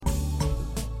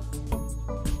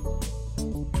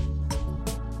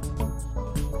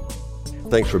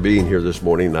Thanks for being here this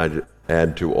morning. I'd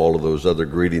add to all of those other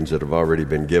greetings that have already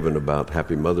been given about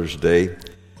Happy Mother's Day.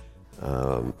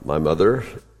 My mother,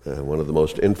 one of the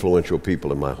most influential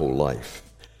people in my whole life.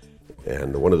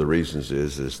 And one of the reasons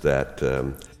is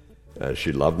that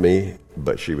she loved me,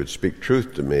 but she would speak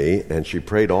truth to me, and she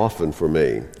prayed often for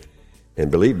me.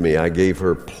 And believe me, I gave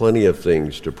her plenty of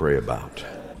things to pray about.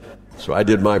 So I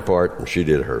did my part, and she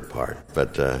did her part.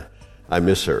 But I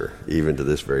miss her, even to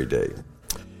this very day.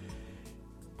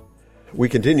 We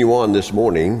continue on this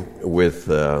morning with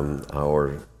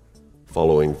our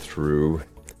following through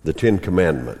the Ten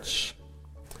Commandments.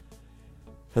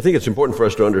 I think it's important for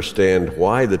us to understand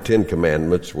why the Ten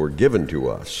Commandments were given to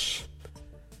us.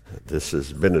 This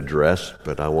has been addressed,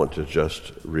 but I want to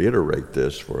just reiterate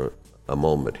this for a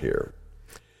moment here.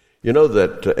 You know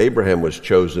that Abraham was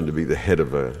chosen to be the head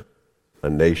of a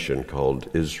nation called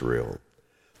Israel.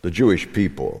 The Jewish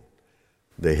people,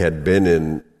 they had been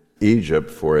in Egypt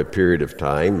for a period of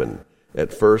time, and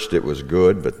at first it was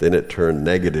good, but then it turned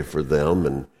negative for them,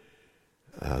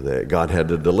 and God had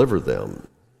to deliver them.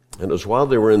 And it was while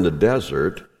they were in the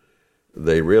desert,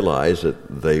 they realized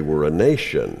that they were a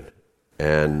nation,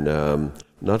 and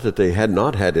not that they had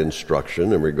not had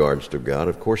instruction in regards to God,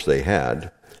 of course they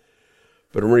had,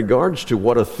 but in regards to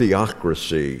what a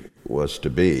theocracy was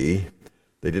to be,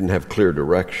 they didn't have clear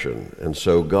direction. And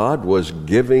so God was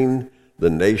giving the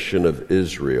nation of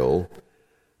Israel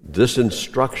this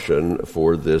instruction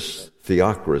for this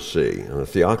theocracy. And a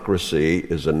theocracy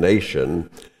is a nation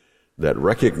that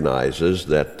recognizes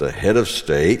that the head of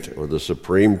state or the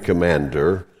supreme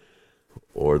commander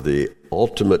or the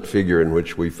ultimate figure in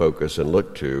which we focus and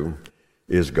look to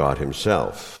is God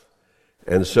himself.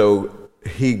 And so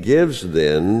he gives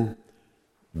then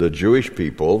the Jewish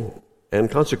people,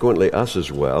 and consequently us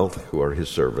as well, who are his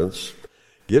servants,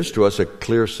 gives to us a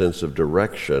clear sense of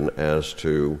direction as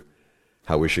to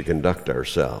how we should conduct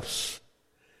ourselves.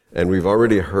 And we've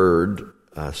already heard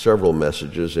several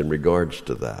messages in regards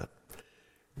to that.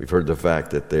 We've heard the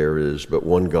fact that there is but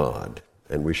one God,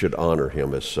 and we should honor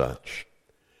him as such.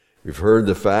 We've heard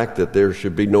the fact that there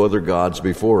should be no other gods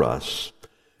before us.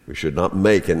 We should not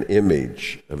make an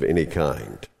image of any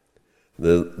kind.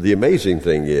 The amazing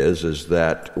thing is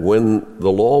that when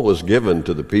the law was given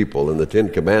to the people and the Ten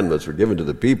Commandments were given to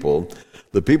the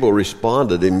people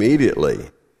responded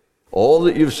immediately. All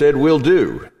that you've said we'll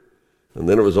do. And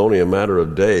then it was only a matter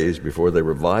of days before they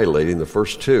were violating the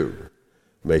first two,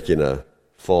 making a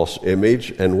false image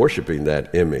and worshiping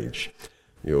that image.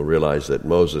 You'll realize that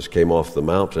Moses came off the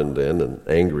mountain then and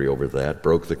angry over that,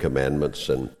 broke the commandments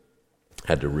and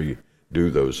had to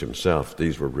redo those himself.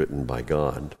 These were written by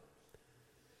God.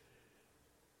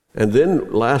 And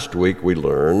then last week we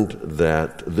learned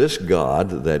that this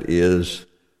God that is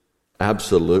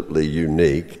absolutely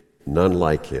unique, none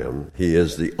like him, he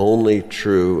is the only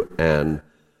true and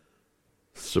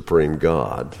supreme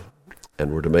God.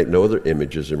 And we're to make no other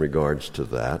images in regards to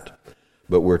that,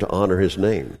 but we're to honor his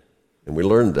name. And we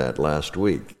learned that last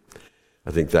week.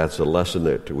 I think that's a lesson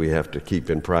that we have to keep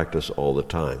in practice all the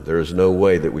time. There is no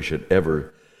way that we should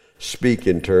ever speak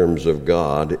in terms of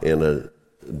God in a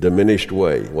diminished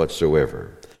way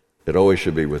whatsoever. It always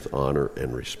should be with honor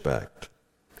and respect.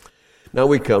 Now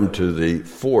we come to the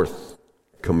fourth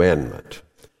commandment.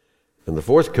 And the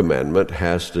fourth commandment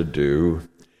has to do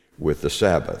with the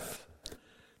Sabbath.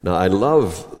 Now I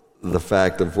love the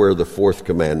fact of where the fourth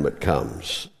commandment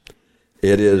comes.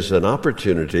 It is an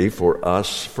opportunity for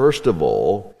us, first of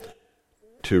all,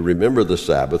 to remember the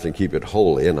Sabbath and keep it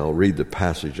holy, and I'll read the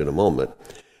passage in a moment.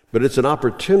 But it's an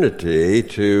opportunity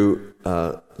to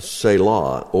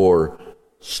Selah, or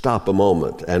stop a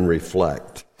moment and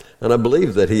reflect. And I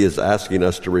believe that he is asking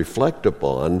us to reflect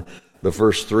upon the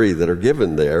first three that are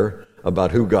given there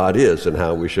about who God is and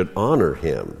how we should honor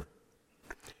him.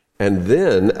 And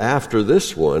then after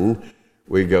this one,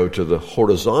 we go to the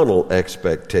horizontal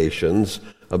expectations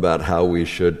about how we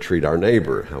should treat our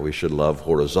neighbor, how we should love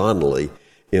horizontally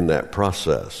in that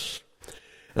process.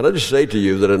 And I just say to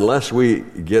you that unless we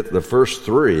get the first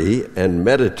three and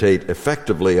meditate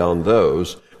effectively on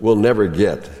those, we'll never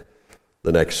get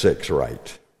the next six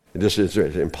right. It's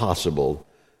impossible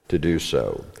to do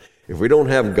so. If we don't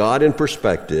have God in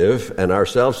perspective and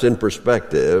ourselves in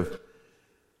perspective,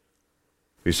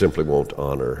 we simply won't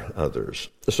honor others.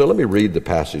 So let me read the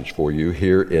passage for you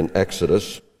here in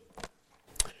Exodus,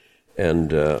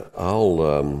 and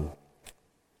I'll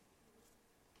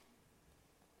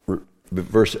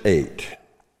verse 8.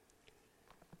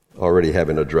 Already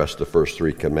having addressed the first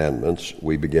three commandments,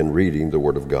 we begin reading the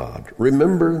Word of God.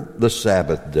 Remember the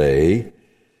Sabbath day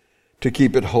to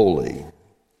keep it holy.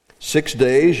 6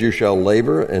 days you shall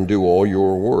labor and do all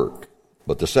your work.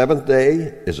 But the seventh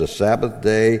day is a Sabbath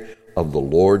day of the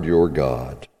Lord your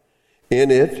God.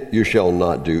 In it you shall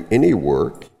not do any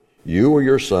work, you or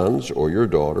your sons or your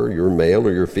daughter, your male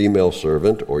or your female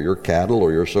servant, or your cattle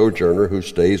or your sojourner who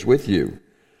stays with you.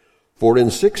 For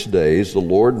in 6 days the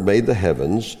Lord made the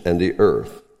heavens and the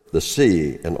earth, the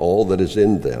sea and all that is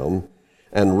in them,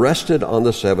 and rested on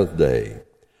the seventh day.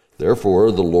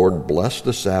 Therefore the Lord blessed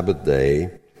the Sabbath day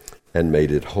and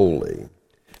made it holy.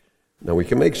 Now we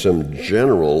can make some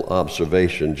general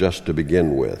observation just to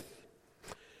begin with,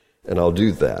 and I'll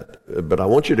do that. But I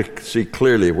want you to see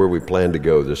clearly where we plan to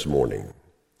go this morning,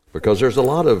 because there's a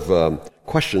lot of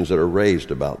questions that are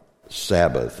raised about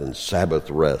Sabbath and Sabbath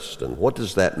rest, and what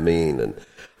does that mean, and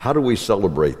how do we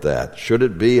celebrate that? Should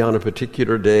it be on a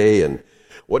particular day? And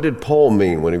what did Paul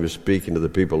mean when he was speaking to the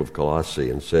people of Colossae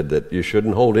and said that you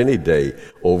shouldn't hold any day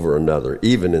over another,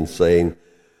 even in saying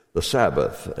the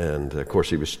Sabbath? And of course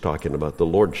he was talking about the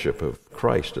lordship of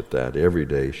Christ at that. Every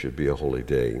day should be a holy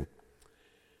day.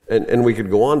 And we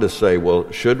could go on to say, well,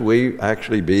 should we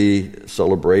actually be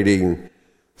celebrating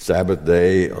Sabbath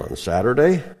day on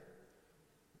Saturday,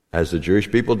 as the Jewish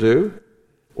people do?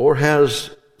 Or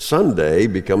has Sunday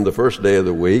become the first day of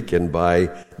the week, and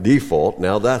by default,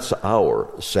 now that's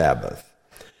our Sabbath?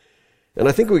 And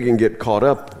I think we can get caught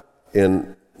up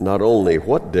in not only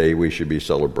what day we should be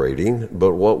celebrating,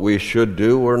 but what we should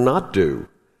do or not do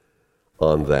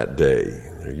on that day.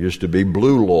 There used to be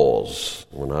blue laws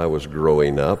when I was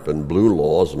growing up, and blue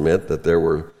laws meant that there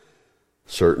were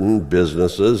certain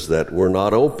businesses that were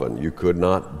not open. You could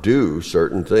not do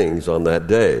certain things on that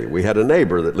day. We had a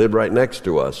neighbor that lived right next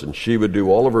to us, and she would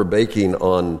do all of her baking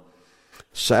on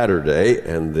Saturday,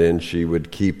 and then she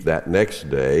would keep that next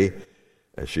day,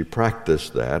 as she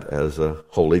practiced that, as a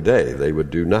holy day. They would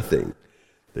do nothing.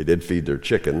 They did feed their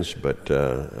chickens, but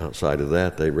outside of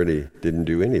that, they really didn't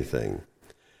do anything.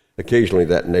 Occasionally,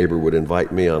 that neighbor would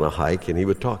invite me on a hike, and he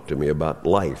would talk to me about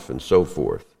life and so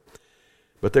forth.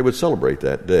 But they would celebrate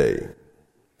that day.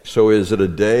 So is it a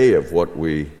day of what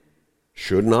we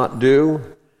should not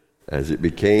do, as it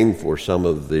became for some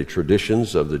of the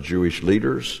traditions of the Jewish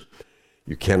leaders?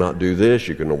 You cannot do this.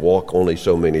 You can walk only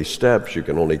so many steps. You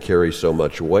can only carry so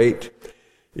much weight.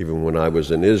 Even when I was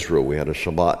in Israel, we had a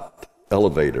Shabbat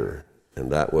elevator,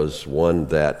 and that was one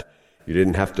that you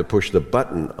didn't have to push the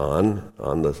button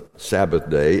on the Sabbath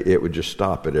day. It would just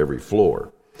stop at every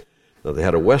floor. Now, they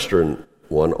had a Western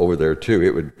one over there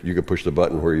too. You could push the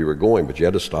button where you were going, but you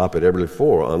had to stop at every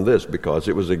floor on this, because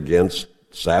it was against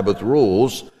Sabbath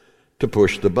rules to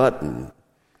push the button.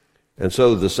 And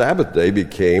so the Sabbath day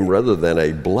became, rather than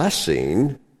a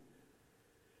blessing,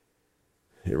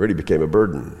 it really became a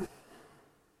burden.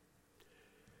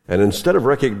 And instead of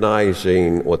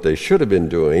recognizing what they should have been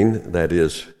doing, that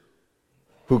is,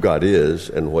 who God is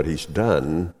and what He's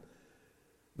done,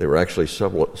 they were actually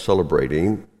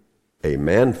celebrating a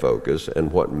man focus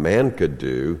and what man could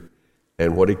do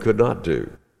and what he could not do.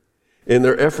 In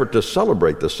their effort to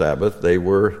celebrate the Sabbath, they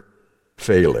were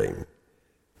failing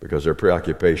because their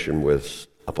preoccupation was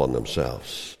upon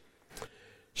themselves.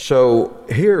 So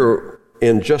here,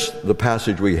 in just the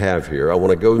passage we have here, I want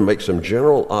to go and make some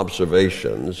general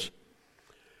observations,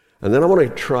 and then I want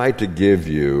to try to give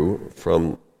you,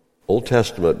 from Old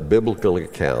Testament biblical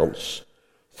accounts,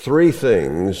 3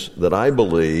 things that I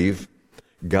believe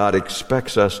God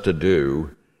expects us to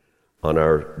do on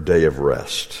our day of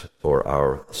rest, or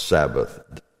our Sabbath.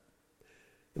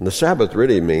 And the Sabbath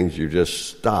really means you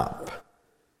just stop.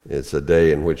 It's a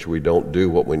day in which we don't do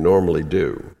what we normally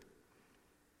do,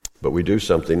 but we do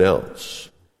something else.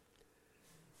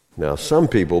 Now, some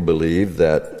people believe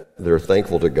that they're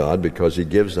thankful to God because He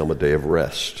gives them a day of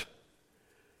rest,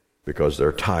 because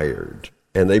they're tired.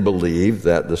 And they believe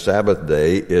that the Sabbath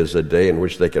day is a day in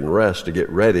which they can rest to get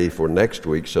ready for next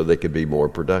week so they can be more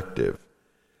productive.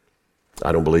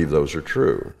 I don't believe those are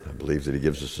true. I believe that He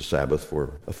gives us a Sabbath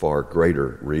for a far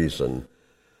greater reason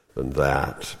than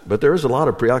that. But there is a lot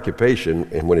of preoccupation,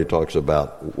 and when He talks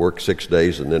about work 6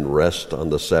 days and then rest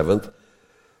on the 7th,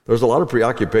 there's a lot of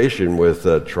preoccupation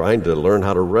with trying to learn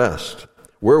how to rest.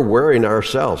 We're wearing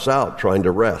ourselves out trying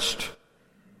to rest.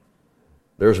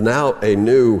 There's now a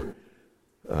new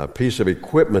piece of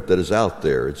equipment that is out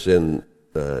there. It's in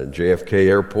JFK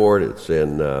Airport, it's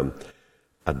in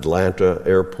Atlanta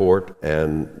Airport,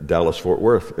 and Dallas-Fort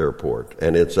Worth Airport.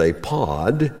 And it's a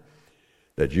pod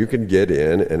that you can get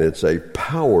in, and it's a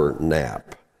power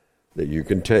nap that you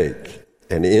can take.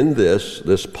 And in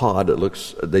this pod,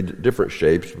 they different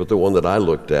shapes, but the one that I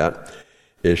looked at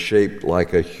is shaped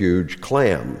like a huge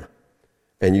clam.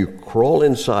 And you crawl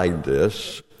inside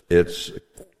this. It's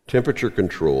temperature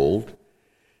controlled.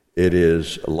 It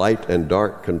is light and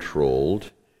dark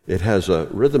controlled. It has a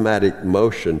rhythmatic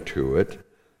motion to it,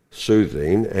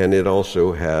 soothing, and it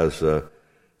also has a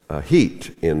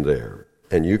heat in there.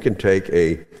 And you can take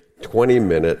a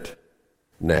 20-minute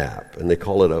nap, and they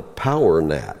call it a power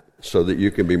nap, so that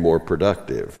you can be more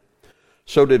productive.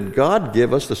 So did God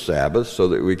give us the Sabbath so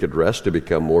that we could rest to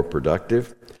become more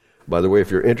productive? By the way,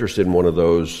 if you're interested in one of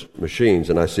those machines,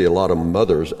 and I see a lot of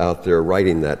mothers out there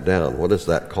writing that down, what is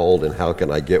that called and how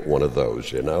can I get one of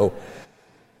those, you know?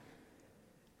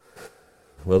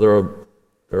 Well,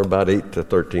 they're about $8,000 to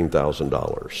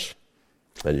 $13,000,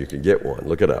 and you can get one.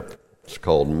 Look it up. It's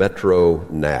called Metro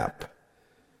Nap.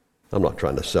 I'm not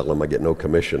trying to sell them. I get no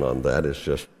commission on that. It's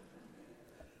just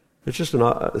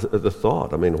the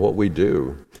thought. I mean, what we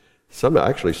do.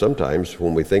 Sometimes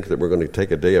when we think that we're going to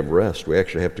take a day of rest, we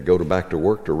actually have to go back to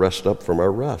work to rest up from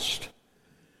our rest,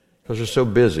 because we're so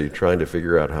busy trying to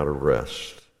figure out how to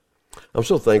rest. I'm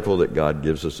so thankful that God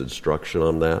gives us instruction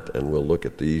on that, and we'll look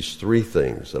at these three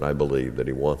things that I believe that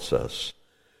He wants us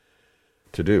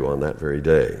to do on that very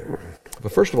day.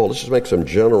 But first of all, let's just make some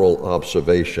general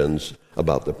observations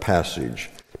about the passage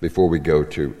before we go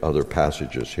to other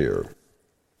passages here.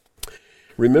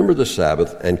 Remember the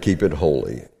Sabbath and keep it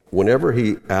holy. Whenever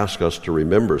He asks us to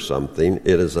remember something,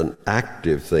 it is an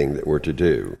active thing that we're to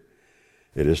do.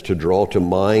 It is to draw to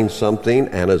mind something,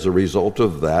 and as a result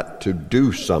of that, to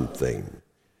do something.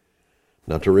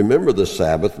 Now, to remember the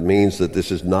Sabbath means that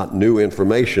this is not new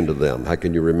information to them. How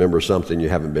can you remember something you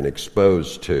haven't been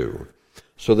exposed to?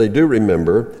 So they do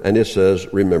remember, and it says,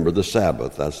 remember the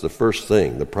Sabbath. That's the first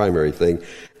thing, the primary thing,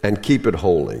 and keep it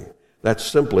holy. That's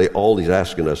simply all He's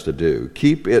asking us to do.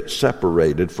 Keep it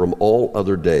separated from all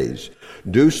other days.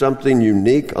 Do something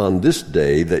unique on this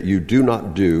day that you do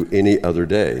not do any other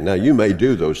day. Now, you may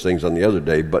do those things on the other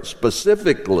day, but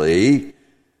specifically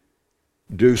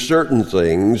do certain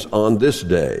things on this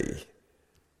day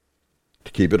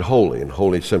to keep it holy. And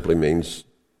holy simply means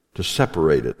to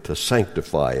separate it, to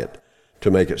sanctify it, to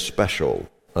make it special,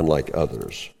 unlike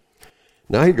others.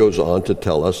 Now he goes on to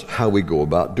tell us how we go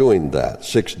about doing that.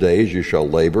 6 days you shall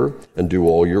labor and do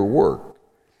all your work.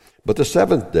 But the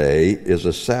seventh day is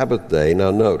a Sabbath day, now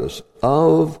notice,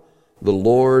 of the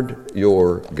Lord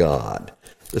your God.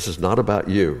 This is not about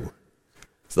you.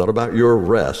 It's not about your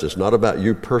rest. It's not about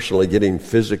you personally getting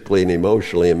physically and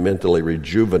emotionally and mentally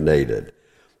rejuvenated.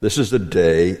 This is a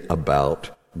day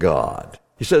about God.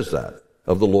 He says that,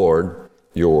 of the Lord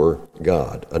your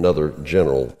God. Another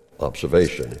general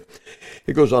observation.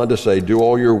 He goes on to say, do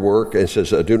all your work, and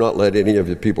says, do not let any of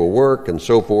the people work, and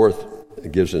so forth. He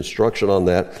gives instruction on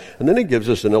that. And then he gives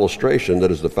us an illustration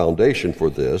that is the foundation for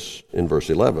this in verse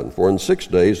 11. For in 6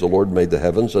 days the Lord made the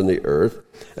heavens and the earth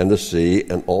and the sea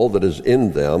and all that is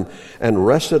in them, and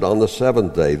rested on the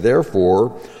seventh day.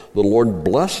 Therefore the Lord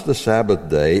blessed the Sabbath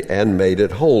day and made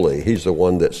it holy. He's the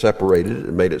one that separated it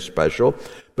and made it special.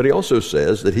 But he also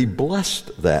says that He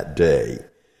blessed that day.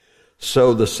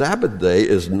 So the Sabbath day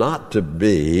is not to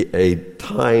be a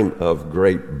time of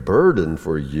great burden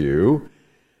for you,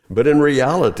 but in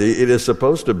reality, it is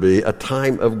supposed to be a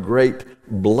time of great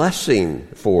blessing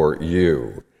for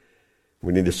you.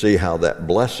 We need to see how that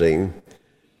blessing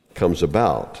comes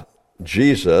about.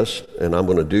 Jesus, and I'm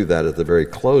going to do that at the very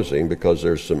closing because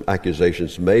there's some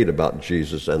accusations made about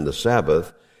Jesus and the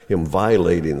Sabbath, Him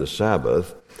violating the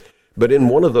Sabbath. But in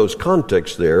one of those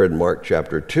contexts there, in Mark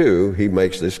chapter 2, He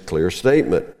makes this clear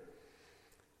statement.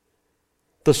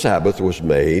 The Sabbath was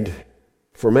made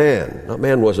for man. Now,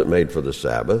 man wasn't made for the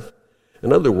Sabbath.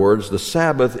 In other words, the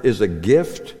Sabbath is a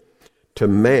gift to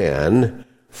man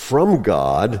from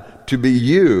God to be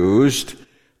used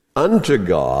unto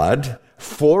God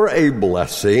for a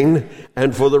blessing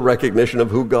and for the recognition of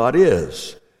who God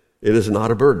is. It is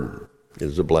not a burden. It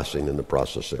is a blessing in the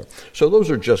process there. So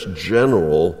those are just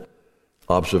general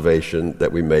observation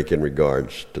that we make in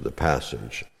regards to the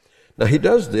passage. Now he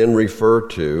does then refer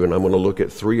to, and I'm going to look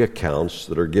at 3 accounts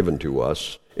that are given to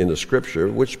us in the Scripture,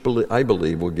 which I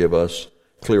believe will give us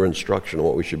clear instruction on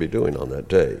what we should be doing on that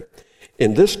day.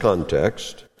 In this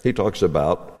context, he talks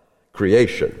about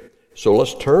creation. So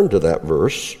let's turn to that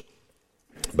verse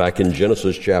back in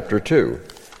Genesis chapter 2.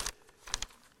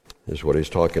 Is what he's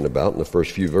talking about in the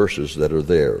first few verses that are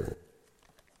there.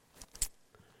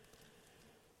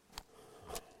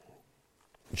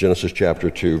 Genesis chapter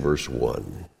 2, verse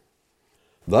 1.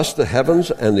 Thus the heavens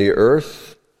and the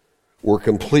earth were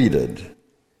completed,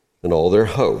 and all their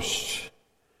hosts.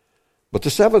 But the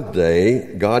seventh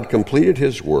day God completed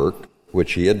His work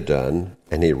which He had done,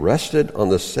 and He rested on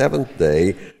the seventh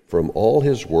day from all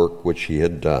His work which He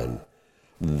had done.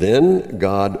 Then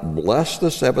God blessed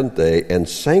the seventh day and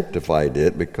sanctified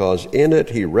it, because in it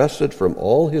he rested from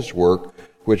all his work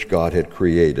which God had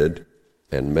created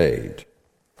and made.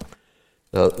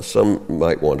 Now, some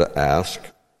might want to ask,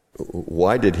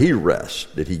 why did he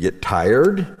rest? Did he get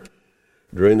tired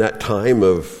during that time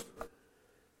of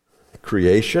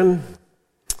creation?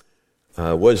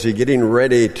 Was he getting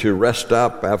ready to rest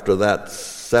up after that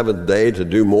seventh day to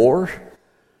do more?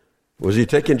 Was he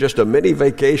taking just a mini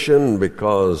vacation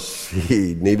because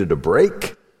he needed a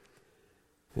break?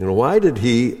 Why did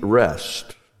he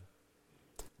rest?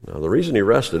 Now, the reason he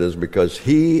rested is because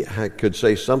he could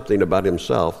say something about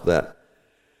himself that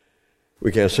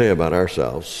we can't say about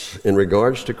ourselves. In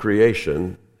regards to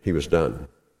creation, he was done.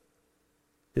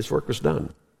 His work was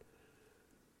done.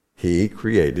 He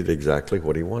created exactly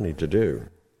what he wanted to do.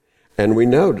 And we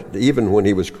know that even when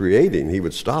he was creating, he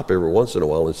would stop every once in a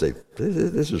while and say,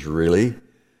 this is really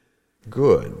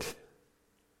good.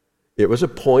 It was a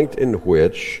point in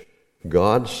which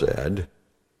God said,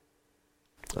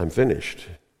 I'm finished.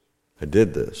 I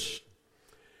did this.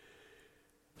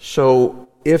 So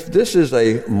if this is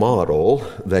a model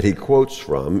that he quotes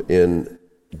from in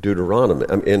Deuteronomy,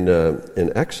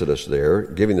 in Exodus there,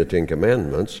 giving the Ten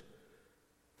Commandments,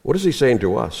 what is he saying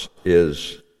to us?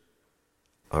 Is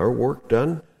our work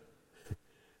done?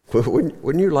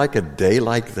 Wouldn't you like a day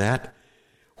like that,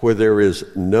 where there is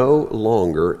no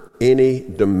longer any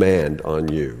demand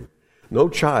on you? No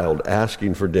child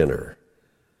asking for dinner.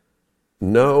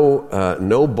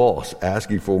 No boss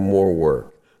asking for more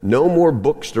work. No more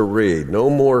books to read. No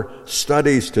more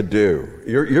studies to do.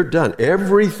 You're done.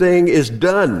 Everything is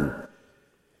done.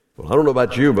 Well, I don't know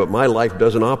about you, but my life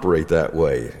doesn't operate that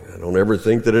way. I don't ever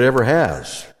think that it ever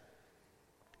has.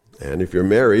 And if you're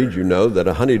married, you know that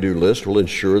a honey-do list will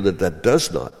ensure that that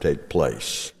does not take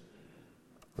place.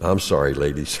 I'm sorry,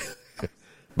 ladies.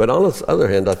 But on the other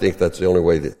hand, I think that's the only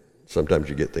way that sometimes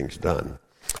you get things done.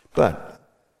 But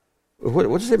what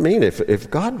does it mean? If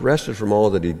God rested from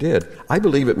all that he did, I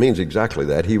believe it means exactly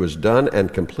that. He was done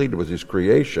and completed with his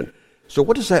creation. So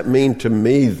what does that mean to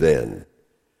me then?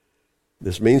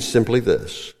 This means simply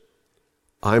this.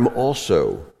 I'm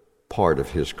also part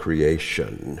of his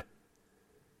creation.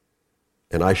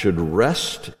 And I should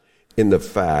rest in the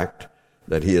fact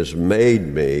that he has made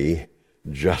me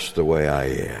just the way I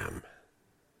am.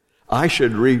 I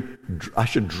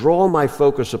should draw my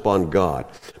focus upon God.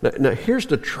 Now, here's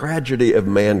the tragedy of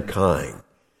mankind.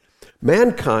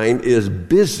 Mankind is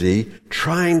busy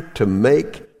trying to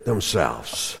make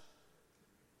themselves.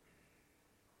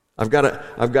 I've got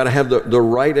to have the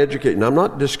right education. I'm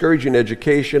not discouraging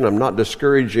education. I'm not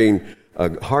discouraging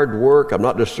hard work. I'm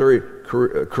not discouraging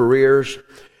careers.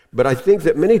 But I think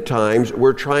that many times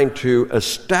we're trying to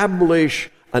establish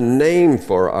a name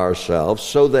for ourselves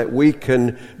so that we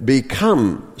can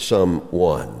become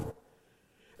someone.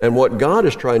 And what God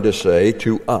is trying to say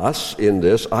to us in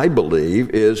this, I believe,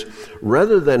 is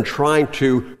rather than trying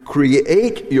to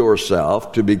create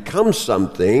yourself to become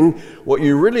something, what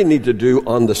you really need to do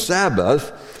on the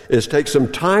Sabbath is take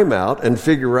some time out and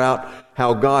figure out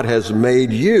how God has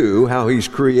made you, how he's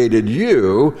created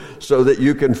you, so that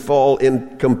you can fall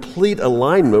in complete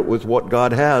alignment with what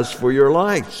God has for your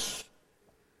life.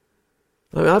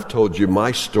 I mean, I've told you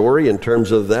my story in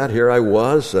terms of that. Here I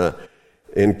was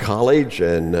in college,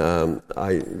 and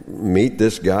I meet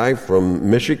this guy from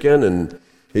Michigan, and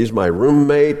he's my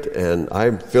roommate, and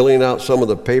I'm filling out some of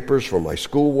the papers for my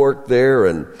schoolwork there,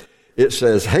 and it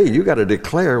says, hey, you got to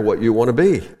declare what you want to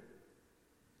be.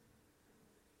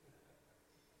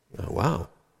 Oh, wow.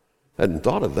 Hadn't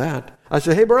thought of that. I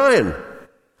said, hey, Brian,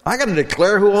 I got to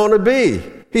declare who I want to be.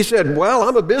 He said, well,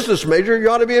 I'm a business major.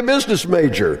 You ought to be a business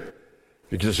major.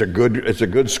 Because it's a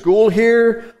good school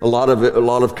here. A lot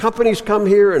of companies come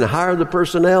here and hire the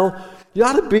personnel. You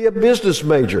ought to be a business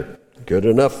major. Good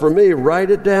enough for me. Write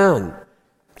it down.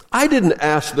 I didn't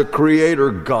ask the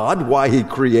Creator God why he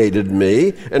created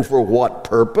me and for what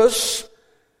purpose.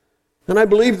 And I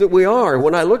believe that we are.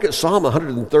 When I look at Psalm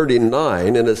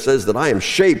 139 and it says that I am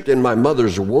shaped in my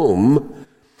mother's womb,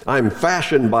 I'm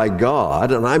fashioned by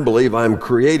God, and I believe I'm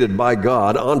created by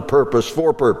God on purpose,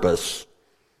 for purpose.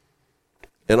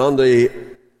 And on the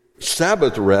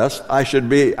Sabbath rest, I should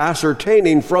be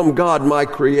ascertaining from God, my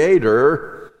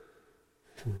Creator,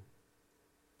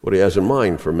 what he has in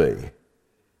mind for me.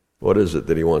 What is it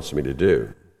that he wants me to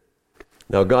do?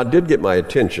 Now, God did get my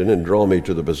attention and draw me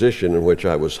to the position in which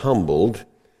I was humbled.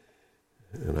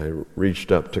 And I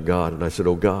reached up to God and I said,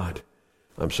 oh God,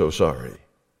 I'm so sorry.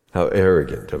 How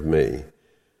arrogant of me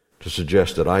to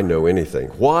suggest that I know anything.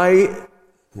 Why?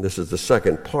 This is the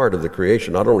second part of the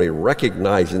creation, not only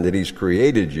recognizing that he's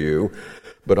created you,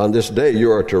 But on this day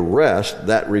you are to rest.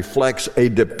 That reflects a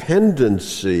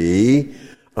dependency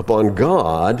upon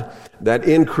God, that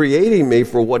in creating me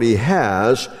for what he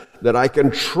has, that I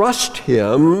can trust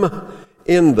him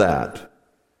in that.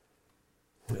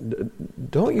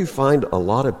 Don't you find a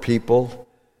lot of people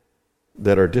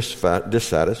that are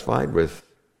dissatisfied with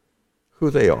who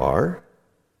they are?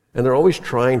 And they're always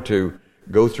trying to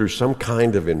go through some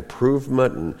kind of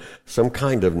improvement and some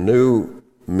kind of new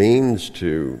means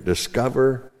to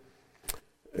discover.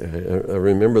 I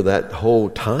remember that whole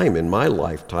time in my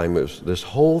lifetime was this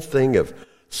whole thing of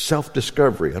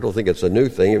self-discovery. I don't think it's a new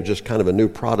thing. It was just kind of a new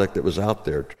product that was out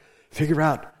there. Figure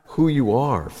out who you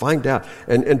are. Find out.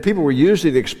 And people were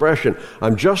using the expression,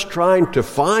 I'm just trying to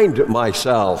find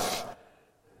myself.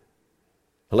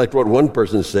 I liked what one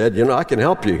person said, I can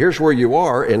help you. Here's where you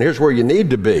are, and here's where you need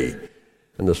to be.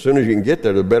 And the sooner you can get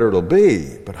there, the better it'll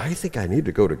be. But I think I need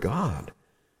to go to God.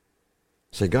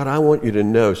 Say, God, I want you to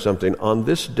know something. On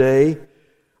this day,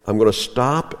 I'm going to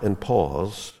stop and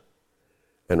pause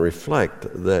and reflect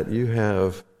that you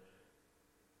have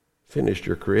finished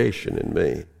your creation in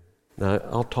me. Now,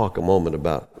 I'll talk a moment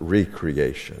about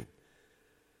recreation.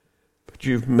 But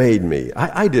you've made me.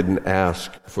 I didn't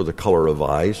ask for the color of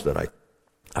eyes that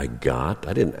I got.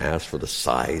 I didn't ask for the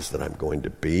size that I'm going to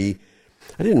be.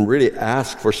 I didn't really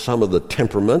ask for some of the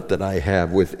temperament that I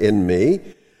have within me.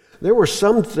 There were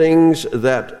some things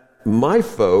that my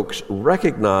folks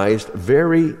recognized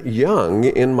very young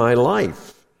in my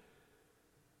life.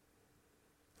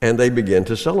 And they began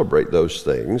to celebrate those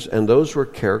things, and those were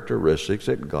characteristics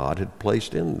that God had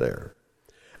placed in there.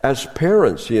 As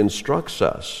parents, he instructs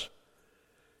us,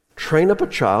 train up a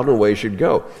child in the way he should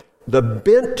go. The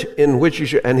bent in which he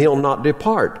should, and he'll not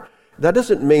depart. That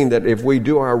doesn't mean that if we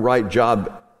do our right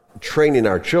job training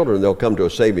our children, they'll come to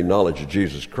a saving knowledge of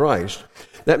Jesus Christ.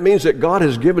 That means that God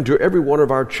has given to every one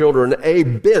of our children a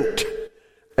bent,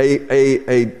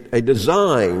 a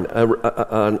design,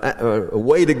 a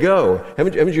way to go.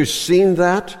 Haven't you seen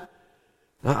that?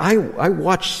 I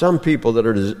watch some people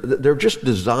they're just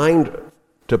designed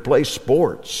to play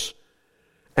sports,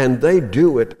 and they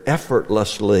do it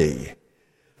effortlessly.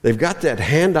 They've got that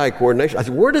hand-eye coordination. I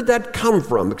said, where did that come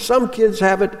from? Some kids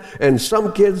have it, and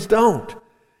some kids don't.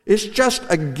 It's just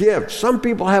a gift. Some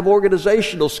people have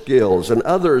organizational skills, and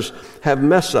others have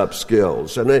mess-up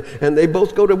skills, and they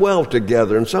both go well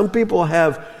together. And some people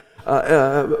have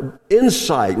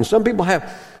insight, and some people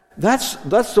have. That's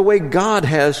the way God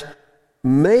has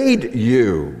made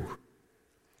you.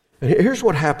 And here's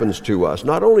what happens to us.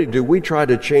 Not only do we try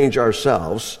to change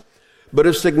ourselves, but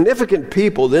if significant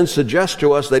people then suggest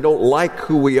to us they don't like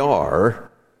who we are,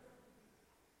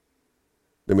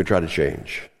 then we try to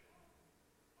change.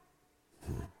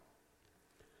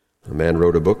 A man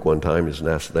wrote a book one time. His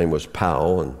last name was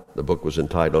Powell, and the book was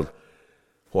entitled,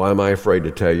 Why Am I Afraid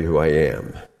to Tell You Who I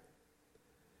Am?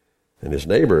 And his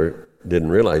neighbor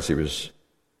didn't realize he was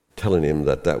telling him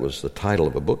that was the title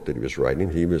of a book that he was writing.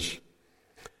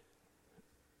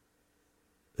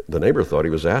 The neighbor thought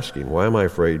he was asking, why am I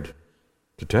afraid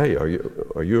to tell you?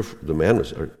 Are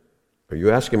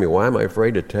you asking me, why am I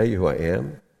afraid to tell you who I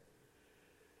am?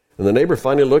 And the neighbor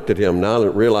finally looked at him, now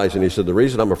realizing, he said, the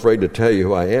reason I'm afraid to tell you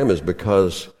who I am is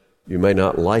because you may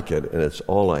not like it, and it's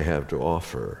all I have to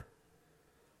offer.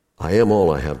 I am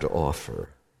all I have to offer.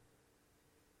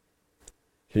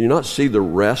 Can you not see the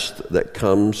rest that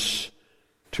comes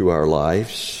to our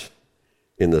lives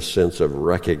in the sense of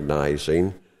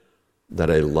recognizing that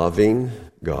a loving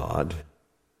God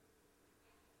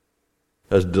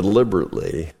has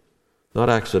deliberately, not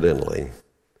accidentally,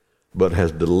 but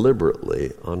has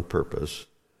deliberately, on purpose,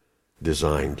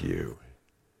 designed you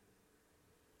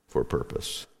for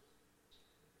purpose?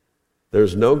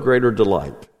 There's no greater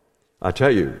delight. I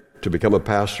tell you, to become a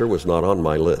pastor was not on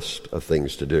my list of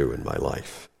things to do in my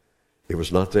life. It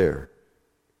was not there.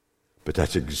 But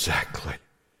that's exactly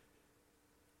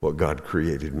what God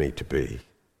created me to be.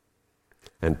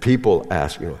 And people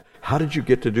ask, how did you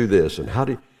get to do this? And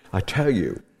I tell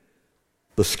you,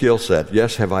 the skill set.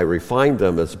 Yes, have I refined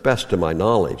them as best to my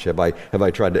knowledge? Have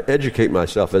I tried to educate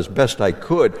myself as best I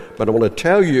could? But I want to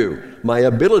tell you, my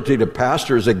ability to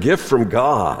pastor is a gift from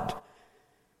God.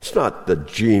 It's not the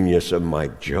genius of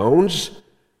Mike Jones.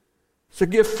 It's a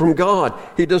gift from God.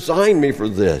 He designed me for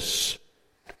this.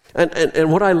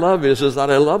 And what I love is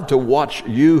that I love to watch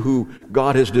you who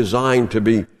God has designed to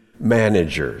be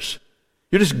managers.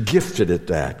 You're just gifted at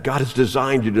that. God has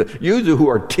designed you to. You who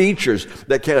are teachers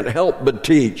that can't help but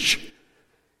teach,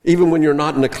 even when you're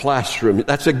not in a classroom.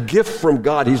 That's a gift from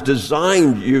God. He's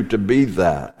designed you to be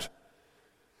that.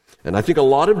 And I think a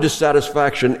lot of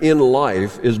dissatisfaction in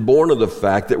life is born of the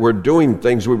fact that we're doing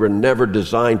things we were never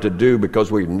designed to do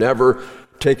because we've never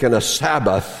taken a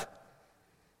Sabbath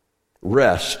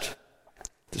rest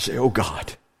to say, oh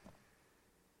God,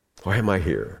 why am I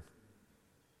here?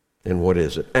 And what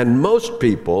is it? And most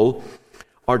people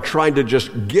are trying to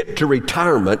just get to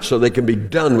retirement so they can be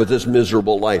done with this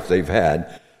miserable life they've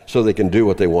had so they can do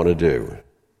what they want to do.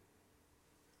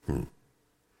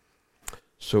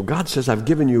 So God says, I've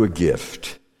given you a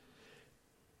gift.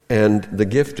 And the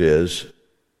gift is,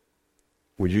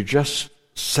 would you just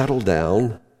settle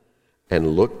down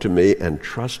and look to me and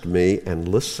trust me and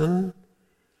listen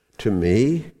to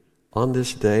me on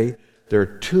this day? There are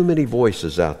too many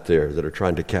voices out there that are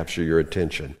trying to capture your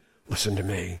attention. Listen to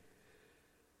me.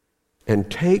 And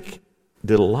take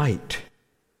delight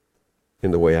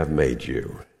in the way I've made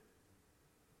you.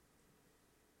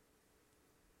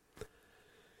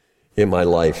 In my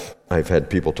life, I've had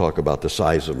people talk about the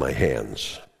size of my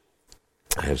hands.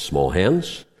 I have small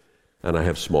hands, and I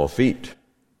have small feet.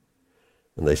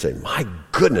 And they say, my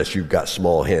goodness, you've got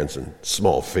small hands and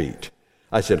small feet.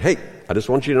 I said, hey, I just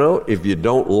want you to know, if you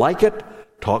don't like it,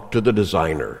 talk to the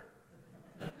designer.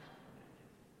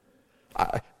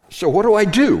 So what do I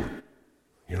do?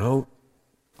 You know,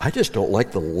 I just don't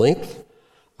like the length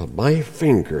of my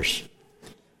fingers.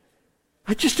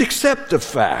 I just accept the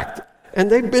fact. And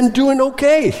they've been doing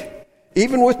okay,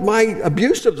 even with my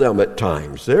abuse of them at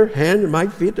times. Their hand and my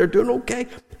feet, they're doing okay.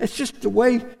 It's just the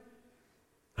way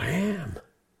I am.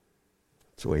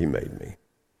 It's the way he made me.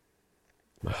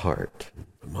 My heart,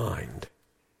 my mind.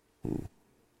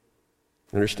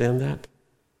 Understand that?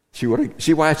 See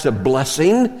why it's a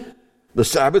blessing? The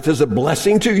Sabbath is a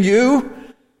blessing to you?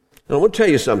 And I want to tell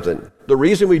you something. The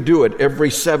reason we do it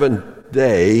every seventh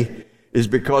day is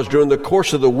because during the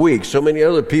course of the week, so many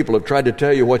other people have tried to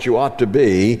tell you what you ought to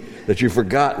be that you've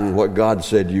forgotten what God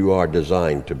said you are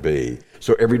designed to be.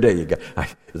 So every day you go,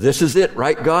 this is it,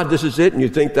 right, God? This is it. And you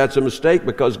think that's a mistake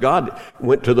because God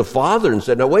went to the Father and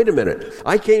said, now, wait a minute.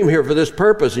 I came here for this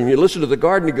purpose. And you listen to the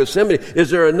Garden of Gethsemane. Is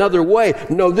there another way?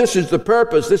 No, this is the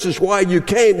purpose. This is why you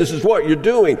came. This is what you're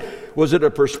doing. Was it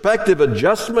a perspective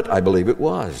adjustment? I believe it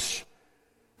was.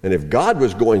 And if God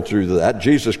was going through that,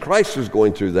 Jesus Christ was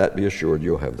going through that, be assured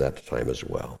you'll have that time as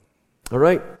well. All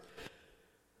right?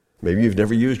 Maybe you've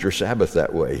never used your Sabbath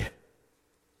that way.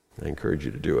 I encourage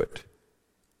you to do it.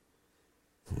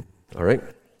 All right?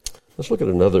 Let's look at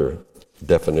another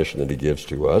definition that he gives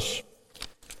to us,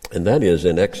 and that is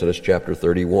in Exodus chapter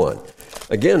 31.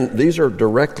 Again, these are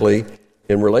directly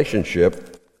in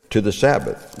relationship to the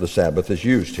Sabbath. The Sabbath is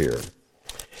used here.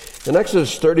 In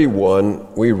Exodus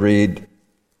 31, we read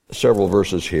several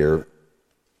verses here.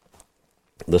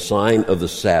 The sign of the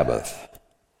Sabbath.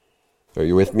 Are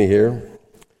you with me here?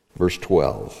 Verse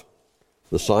 12.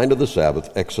 The sign of the Sabbath,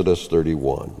 Exodus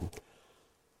 31.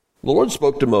 The Lord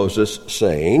spoke to Moses,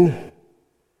 saying,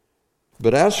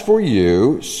 but as for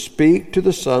you, speak to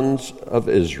the sons of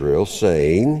Israel,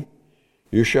 saying,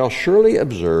 you shall surely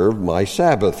observe my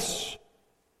Sabbaths.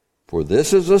 For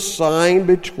this is a sign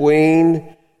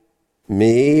between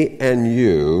me and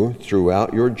you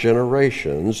throughout your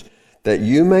generations, that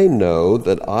you may know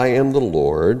that I am the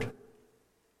Lord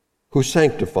who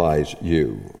sanctifies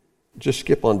you. Just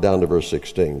skip on down to verse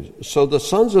 16. So the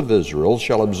sons of Israel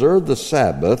shall observe the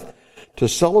Sabbath to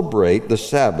celebrate the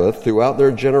Sabbath throughout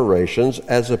their generations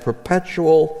as a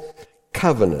perpetual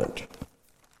covenant.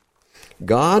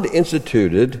 God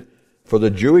instituted for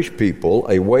the Jewish people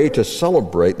a way to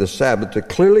celebrate the Sabbath to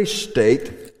clearly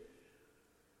state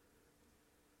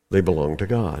they belong to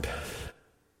God.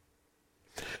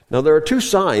 Now, there are two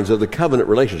signs of the covenant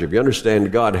relationship. You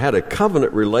understand, God had a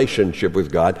covenant relationship with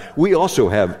God. We also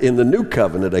have, in the new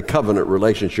covenant, a covenant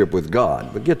relationship with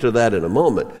God. We'll get to that in a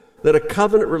moment. That a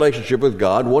covenant relationship with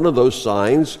God, one of those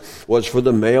signs was for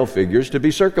the male figures to be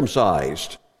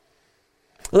circumcised.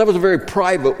 And that was a very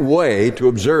private way to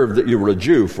observe that you were a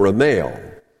Jew for a male.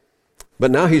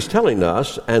 But now he's telling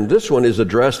us, and this one is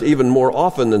addressed even more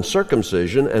often than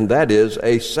circumcision, and that is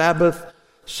a Sabbath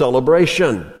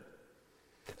celebration.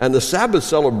 And the Sabbath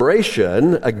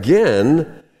celebration,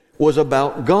 again, was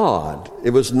about God.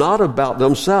 It was not about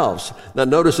themselves. Now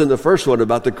notice in the first one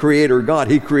about the Creator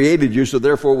God. He created you, so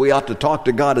therefore we ought to talk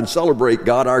to God and celebrate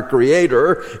God, our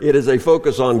Creator. It is a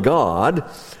focus on God.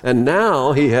 And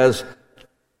now he has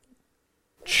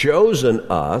chosen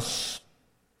us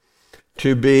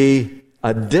to be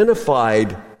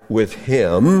identified with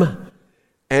him,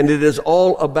 and it is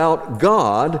all about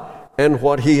God and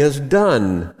what he has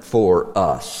done for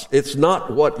us. It's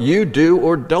not what you do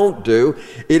or don't do.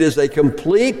 It is a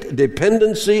complete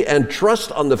dependency and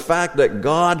trust on the fact that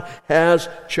God has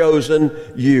chosen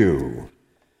you.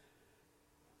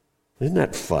 Isn't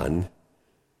that fun?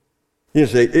 You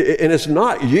say, and it's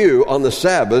not you on the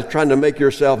Sabbath trying to make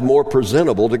yourself more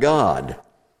presentable to God.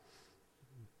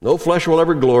 No flesh will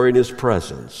ever glory in his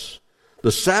presence.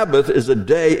 The Sabbath is a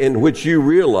day in which you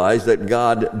realize that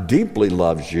God deeply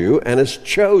loves you and has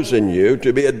chosen you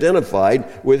to be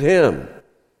identified with him.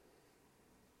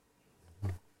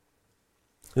 Isn't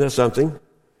that something?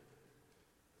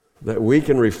 That we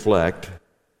can reflect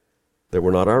that we're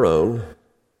not our own.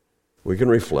 We can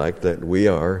reflect that we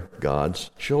are God's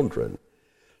children.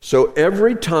 So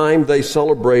every time they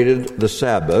celebrated the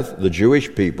Sabbath, the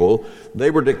Jewish people, they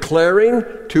were declaring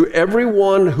to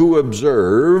everyone who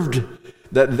observed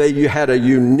that they had a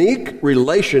unique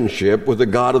relationship with the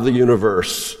God of the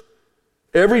universe.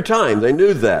 Every time they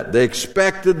knew that. They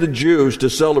expected the Jews to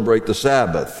celebrate the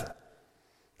Sabbath.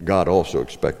 God also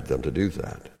expected them to do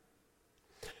that.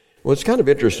 Well, it's kind of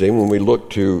interesting when we look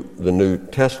to the New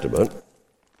Testament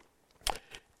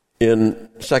in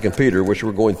 2 Peter, which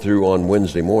we're going through on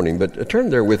Wednesday morning, but turn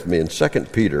there with me in 2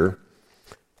 Peter,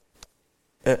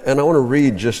 and I want to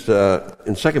read just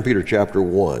in 2 Peter chapter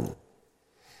 1.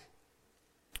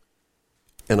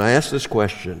 And I asked this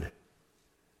question.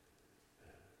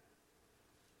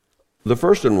 The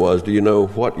first one was, do you know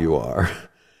what you are?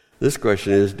 This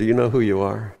question is, do you know who you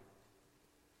are?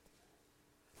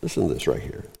 Listen to this right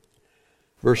here.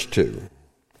 Verse 2.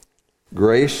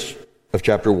 Grace of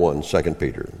chapter 1, 2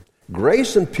 Peter.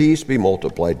 Grace and peace be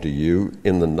multiplied to you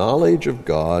in the knowledge of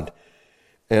God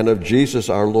and of Jesus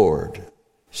our Lord,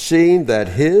 seeing that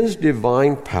his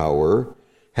divine power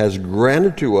has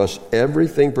granted to us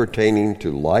everything pertaining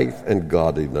to life and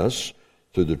godliness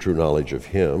through the true knowledge of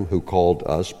him who called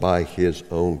us by his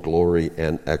own glory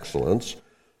and excellence,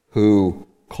 who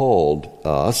called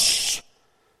us,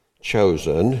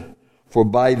 chosen, for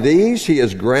by these he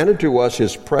has granted to us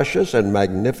his precious and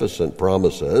magnificent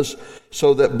promises,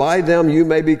 so that by them you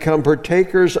may become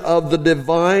partakers of the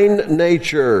divine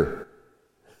nature.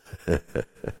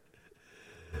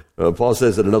 Paul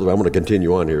says it another way. I'm going to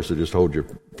continue on here, so just hold your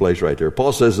place right there.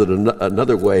 Paul says it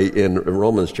another way in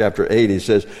Romans chapter 8. He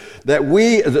says that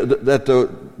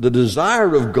the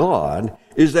desire of God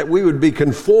is that we would be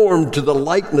conformed to the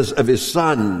likeness of his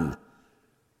Son.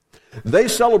 They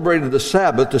celebrated the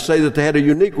Sabbath to say that they had a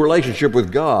unique relationship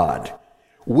with God.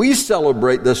 We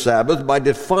celebrate the Sabbath by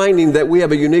defining that we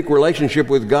have a unique relationship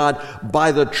with God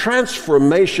by the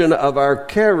transformation of our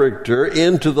character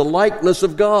into the likeness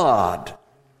of God.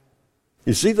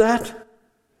 You see that?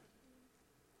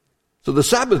 So the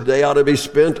Sabbath day ought to be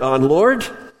spent on, Lord,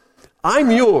 I'm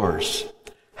yours.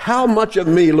 How much of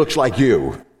me looks like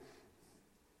you?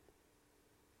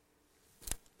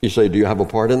 You say, do you have a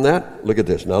part in that? Look at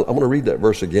this. Now, I'm going to read that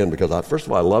verse again because, first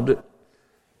of all, I loved it.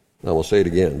 And I will say it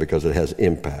again because it has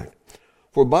impact.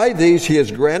 For by these he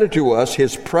has granted to us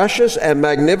his precious and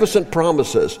magnificent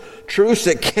promises, truths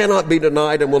that cannot be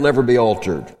denied and will never be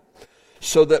altered.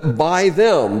 So that by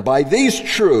them, by these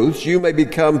truths, you may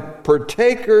become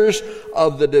partakers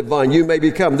of the divine. You may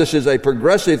become, this is a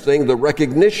progressive thing, the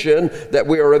recognition that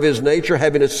we are of his nature,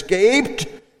 having escaped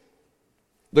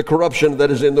the corruption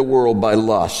that is in the world by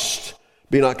lust.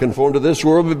 Be not conformed to this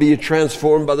world, but be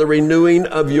transformed by the renewing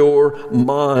of your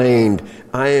mind.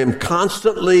 I am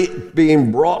constantly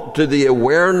being brought to the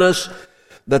awareness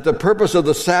that the purpose of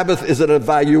the Sabbath is an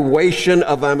evaluation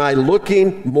of, am I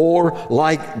looking more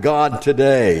like God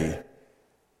today?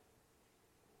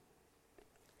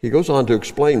 He goes on to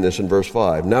explain this in verse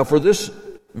 5. Now for this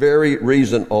very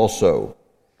reason also.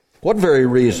 What very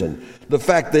reason? The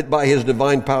fact that by his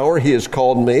divine power he has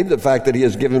called me, the fact that he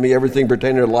has given me everything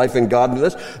pertaining to life and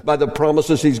godliness, by the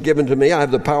promises he's given to me, I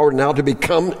have the power now to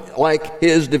become like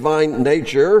his divine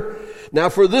nature. Now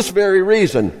for this very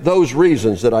reason, those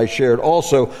reasons that I shared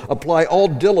also, apply all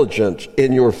diligence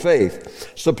in your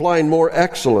faith, supplying more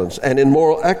excellence, and in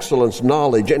moral excellence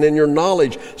knowledge, and in your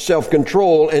knowledge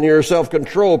self-control, and in your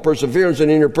self-control perseverance,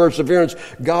 and in your perseverance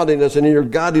godliness, and in your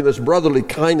godliness brotherly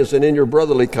kindness, and in your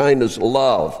brotherly kindness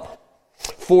love.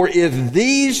 For if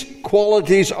these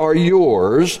qualities are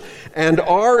yours and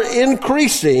are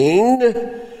increasing,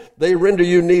 they render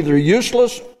you neither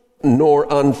useless nor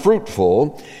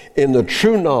unfruitful in the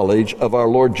true knowledge of our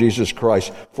Lord Jesus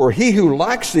Christ. For he who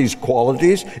lacks these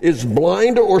qualities is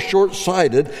blind or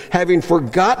short-sighted, having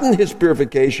forgotten his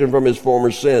purification from his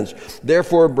former sins.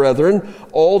 Therefore, brethren, be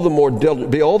all the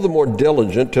more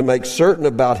diligent to make certain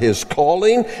about his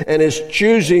calling and his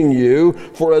choosing you.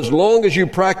 For as long as you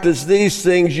practice these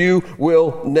things, you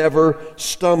will never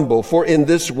stumble. For in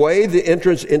this way, the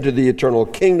entrance into the eternal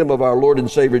kingdom of our Lord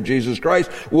and Savior Jesus Christ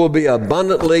will be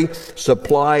abundantly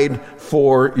supplied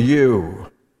for you.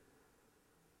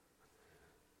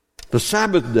 The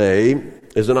Sabbath day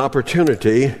is an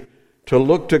opportunity to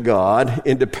look to God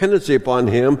in dependency upon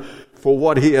him for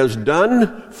what he has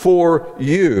done for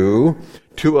you,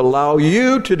 to allow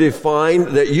you to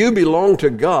define that you belong to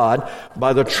God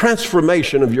by the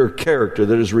transformation of your character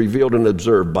that is revealed and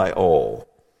observed by all.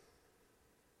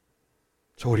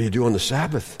 So what do you do on the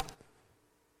Sabbath?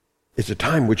 It's a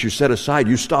time which you set aside.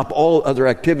 You stop all other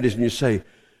activities and you say,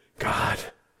 God,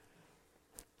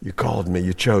 you called me,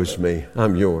 you chose me,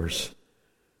 I'm yours.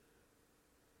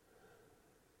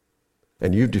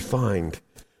 And you've defined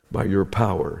by your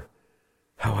power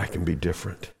how I can be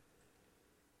different.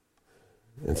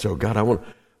 And so, God, I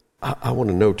want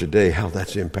to know today how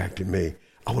that's impacting me.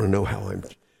 I want to know how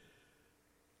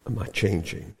am I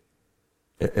changing?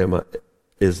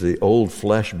 Is the old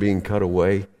flesh being cut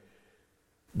away?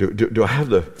 Do I have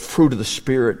the fruit of the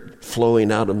Spirit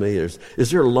flowing out of me? Is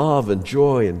there love and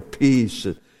joy and peace?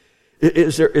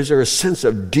 Is there a sense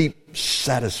of deep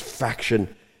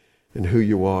satisfaction in who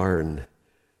you are? And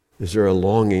is there a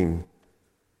longing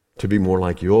to be more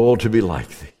like you? Oh, to be like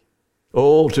thee.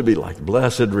 Oh, to be like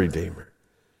blessed Redeemer.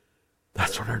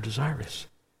 That's what our desire is.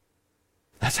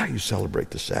 That's how you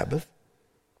celebrate the Sabbath.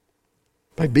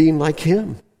 By being like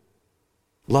him.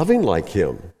 Loving like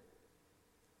him.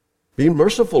 Being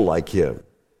merciful like him.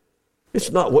 It's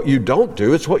not what you don't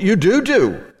do, it's what you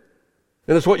do.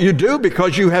 And it's what you do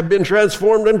because you have been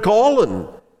transformed and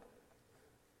called.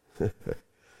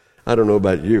 I don't know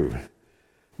about you,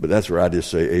 but that's where I just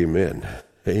say amen.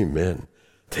 Amen.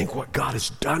 Think what God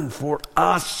has done for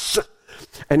us.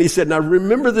 And he said, now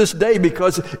remember this day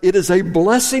because it is a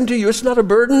blessing to you. It's not a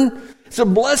burden. It's a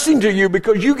blessing to you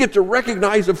because you get to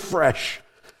recognize afresh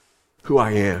who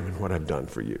I am and what I've done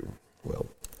for you. Well,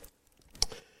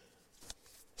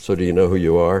 so do you know who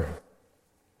you are?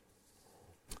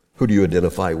 Who do you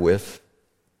identify with?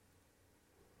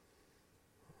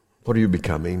 What are you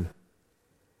becoming?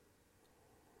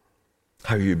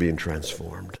 How are you being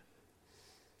transformed?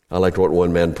 I liked what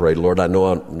one man prayed, Lord, I know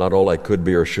I'm not all I could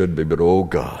be or should be, but oh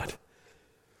God,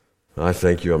 I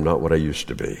thank you I'm not what I used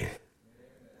to be.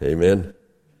 Amen.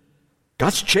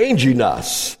 God's changing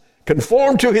us.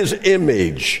 Conform to his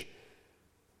image.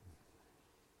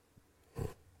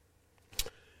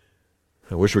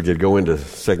 I wish we could go into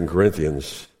 2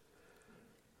 Corinthians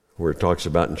where it talks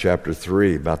about in chapter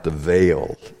 3 about the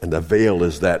veil. And the veil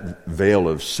is that veil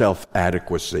of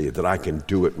self-adequacy, that I can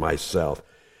do it myself.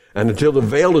 And until the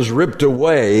veil is ripped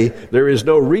away, there is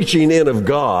no reaching in of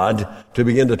God to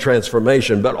begin the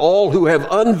transformation. But all who have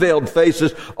unveiled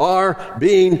faces are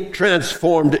being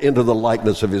transformed into the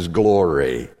likeness of his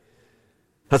glory.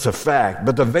 That's a fact.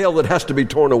 But the veil that has to be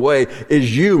torn away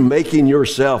is you making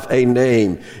yourself a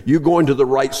name. You going to the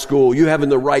right school. You having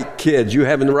the right kids. You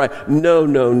having the right...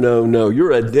 No.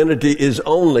 Your identity is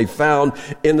only found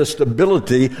in the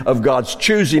stability of God's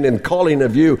choosing and calling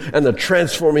of you and the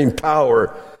transforming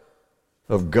power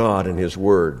of God and his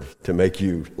word to make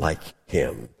you like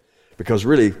him. Because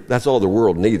really, that's all the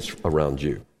world needs around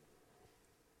you.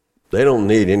 They don't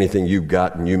need anything you've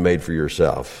got and you made for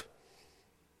yourself.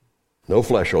 No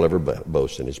flesh will ever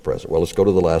boast in his presence. Well, let's go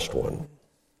to the last one.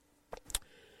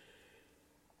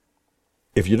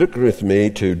 If you look with me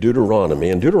to Deuteronomy,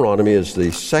 and Deuteronomy is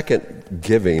the second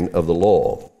giving of the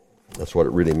law. That's what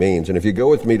it really means. And if you go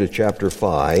with me to chapter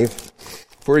 5,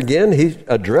 for again, he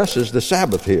addresses the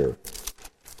Sabbath here.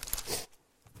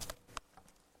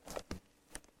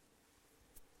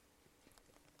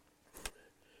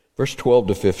 Verse 12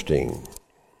 to 15.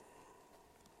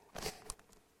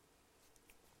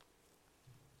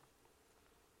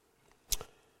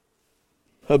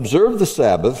 Observe the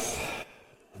Sabbath,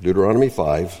 Deuteronomy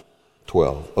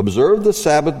 5:12. Observe the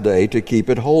Sabbath day to keep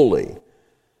it holy,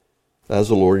 as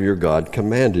the Lord your God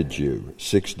commanded you.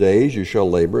 6 days you shall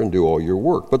labor and do all your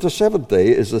work. But the seventh day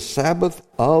is the Sabbath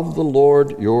of the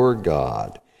Lord your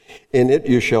God. In it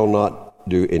you shall not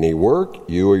do any work,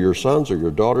 you or your sons or your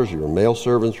daughters, or your male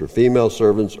servants, your female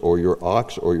servants, or your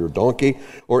ox or your donkey,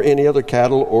 or any other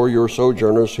cattle, or your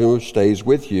sojourners who stays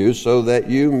with you, so that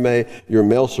your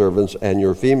male servants and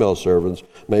your female servants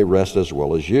may rest as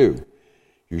well as you.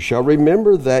 You shall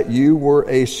remember that you were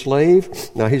a slave.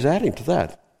 Now he's adding to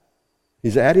that.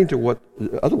 He's adding to what,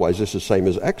 otherwise this is the same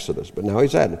as Exodus, but now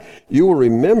he's adding. You will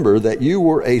remember that you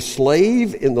were a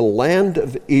slave in the land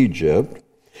of Egypt,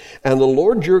 and the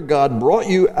Lord your God brought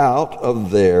you out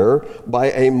of there by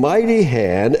a mighty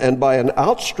hand and by an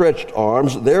outstretched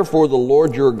arms. Therefore the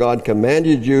Lord your God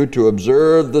commanded you to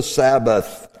observe the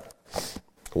Sabbath.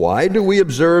 Why do we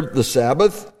observe the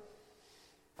Sabbath?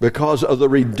 Because of the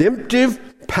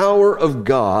redemptive power of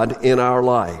God in our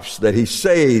lives, that he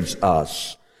saves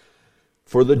us.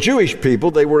 For the Jewish people,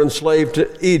 they were enslaved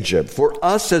to Egypt. For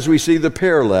us, as we see the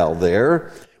parallel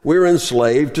there, we're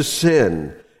enslaved to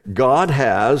sin. God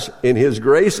has, in his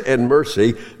grace and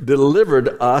mercy,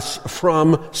 delivered us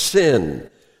from sin.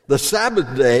 The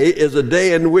Sabbath day is a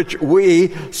day in which we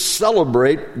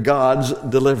celebrate God's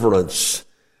deliverance.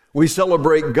 We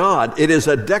celebrate God. It is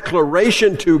a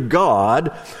declaration to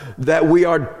God that we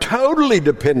are totally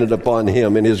dependent upon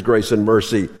him in his grace and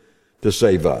mercy to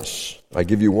save us. I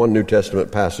give you one New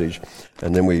Testament passage,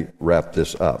 and then we wrap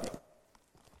this up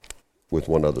with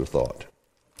one other thought.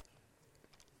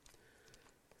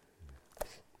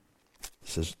 It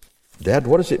says, Dad,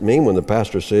 what does it mean when the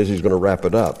pastor says he's going to wrap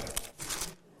it up?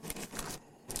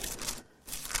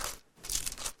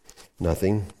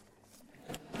 Nothing.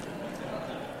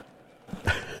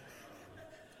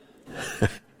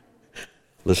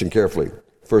 Listen carefully.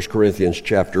 1 Corinthians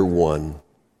chapter 1.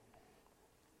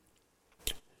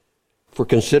 For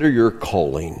consider your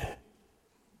calling,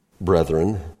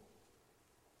 brethren,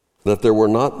 that there were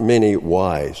not many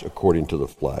wise according to the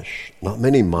flesh, not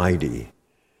many mighty,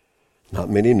 not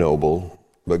many noble,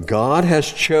 but God has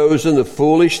chosen the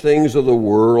foolish things of the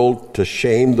world to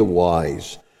shame the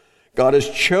wise. God has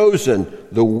chosen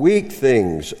the weak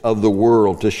things of the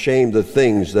world to shame the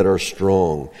things that are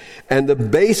strong, and the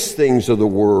base things of the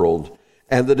world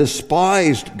and the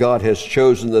despised God has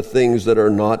chosen the things that are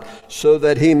not, so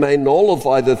that he may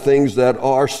nullify the things that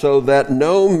are, so that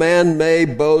no man may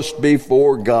boast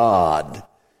before God.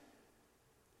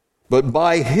 But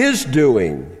by his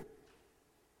doing,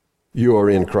 you are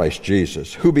in Christ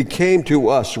Jesus, who became to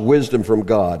us wisdom from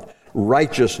God,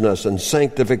 righteousness and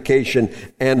sanctification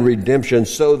and redemption,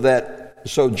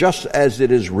 so just as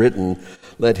it is written,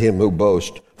 let him who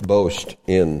boast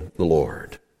in the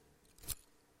Lord.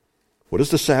 What is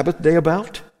the Sabbath day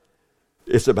about?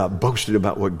 It's about boasting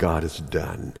about what God has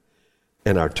done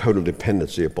and our total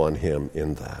dependency upon him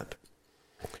in that.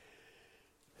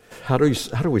 How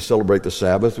do we celebrate the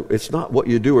Sabbath? It's not what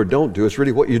you do or don't do. It's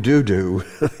really what you do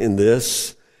in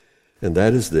this, and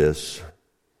that is this.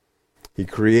 He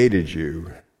created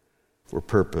you for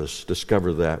purpose.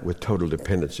 Discover that with total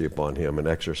dependency upon him and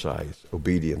exercise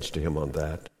obedience to him on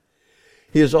that.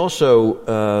 He has also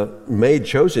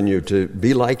chosen you to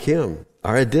be like him.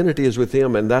 Our identity is with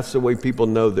him, and that's the way people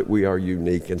know that we are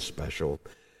unique and special.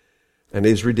 And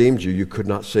he's redeemed you. You could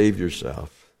not save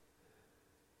yourself.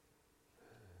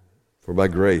 For by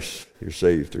grace you're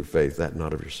saved through faith, that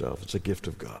not of yourself. It's a gift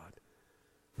of God,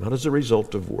 not as a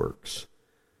result of works.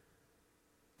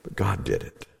 But God did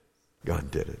it.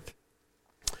 God did it.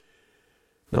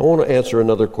 Now I want to answer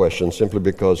another question simply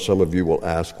because some of you will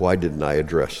ask, why didn't I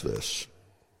address this?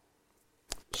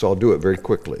 So I'll do it very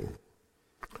quickly.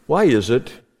 Why is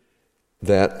it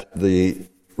that the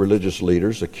religious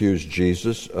leaders accused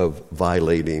Jesus of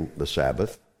violating the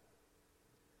Sabbath?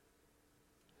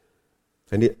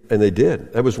 And they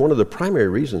did. That was one of the primary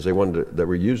reasons they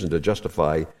were using to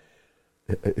justify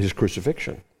his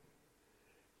crucifixion.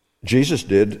 Jesus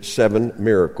did 7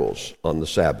 miracles on the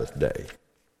Sabbath day.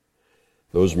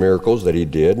 Those miracles that he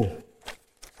did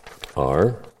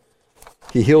are,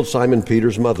 he healed Simon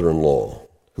Peter's mother-in-law,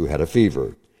 who had a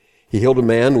fever. He healed a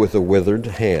man with a withered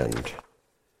hand.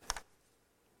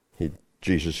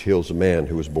 Jesus heals a man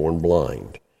who was born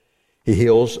blind. He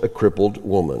heals a crippled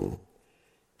woman.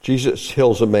 Jesus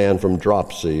heals a man from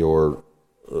dropsy or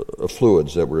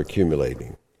fluids that were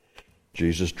accumulating.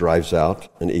 Jesus drives out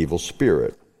an evil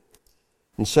spirit.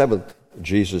 And 7th,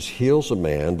 Jesus heals a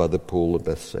man by the pool of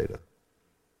Bethsaida.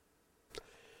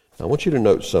 Now, I want you to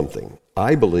note something.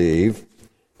 I believe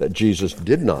that Jesus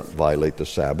did not violate the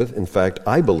Sabbath. In fact,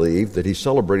 I believe that he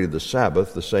celebrated the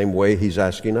Sabbath the same way he's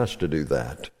asking us to do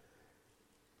that.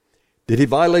 Did he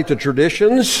violate the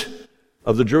traditions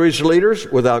of the Jewish leaders?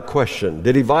 Without question.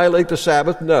 Did he violate the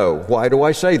Sabbath? No. Why do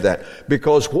I say that?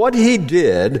 Because what he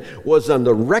did was on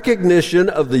the recognition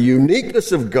of the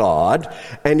uniqueness of God,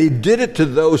 and he did it to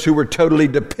those who were totally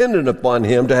dependent upon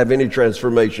him to have any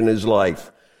transformation in his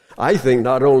life. I think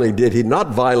not only did he not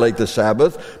violate the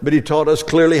Sabbath, but he taught us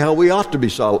clearly how we ought to be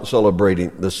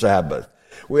celebrating the Sabbath.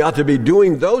 We ought to be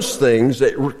doing those things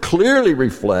that clearly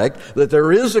reflect that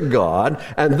there is a God,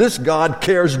 and this God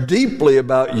cares deeply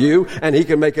about you, and He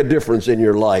can make a difference in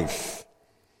your life.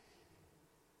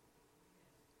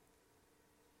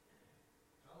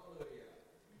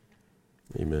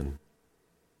 Amen.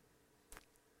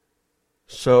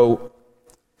 So,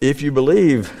 if you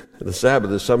believe the Sabbath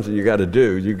is something you got to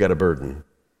do, you've got a burden.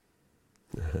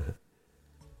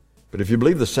 But if you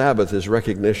believe the Sabbath is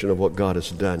recognition of what God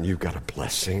has done, you've got a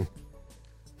blessing.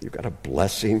 You've got a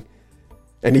blessing.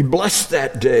 And He blessed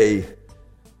that day,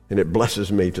 and it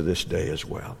blesses me to this day as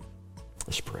well.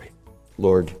 Let's pray.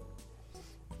 Lord,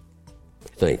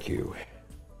 thank you.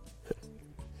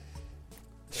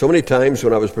 So many times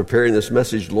when I was preparing this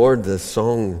message, Lord, the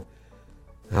song,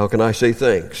 how can I say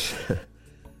thanks?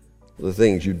 The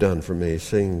things you've done for me,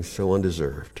 things so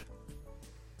undeserved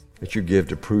that you give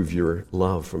to prove your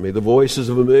love for me. The voices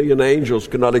of 1,000,000 angels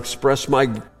could not express my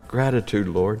gratitude,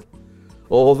 Lord.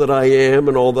 All that I am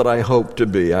and all that I hope to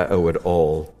be, I owe it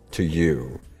all to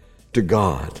you. To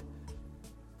God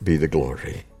be the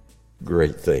glory.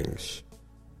 Great things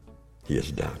He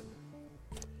has done.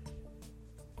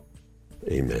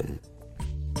 Amen.